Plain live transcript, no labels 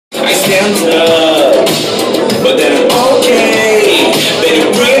can't touch, but then I'm okay. Baby,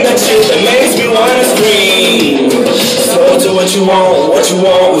 bring that shit that makes me wanna scream. So do what you want with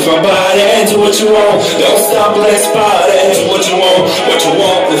my body. Do what you want, don't stop, let's party. Do what you want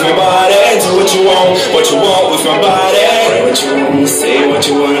with my body. Do what you want with my body. Say what you want, say what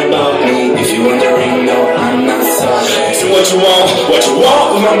you want about me. If you're wondering, no, I'm not sorry. Do what you want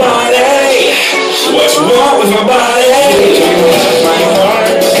with my body. What you want with my body.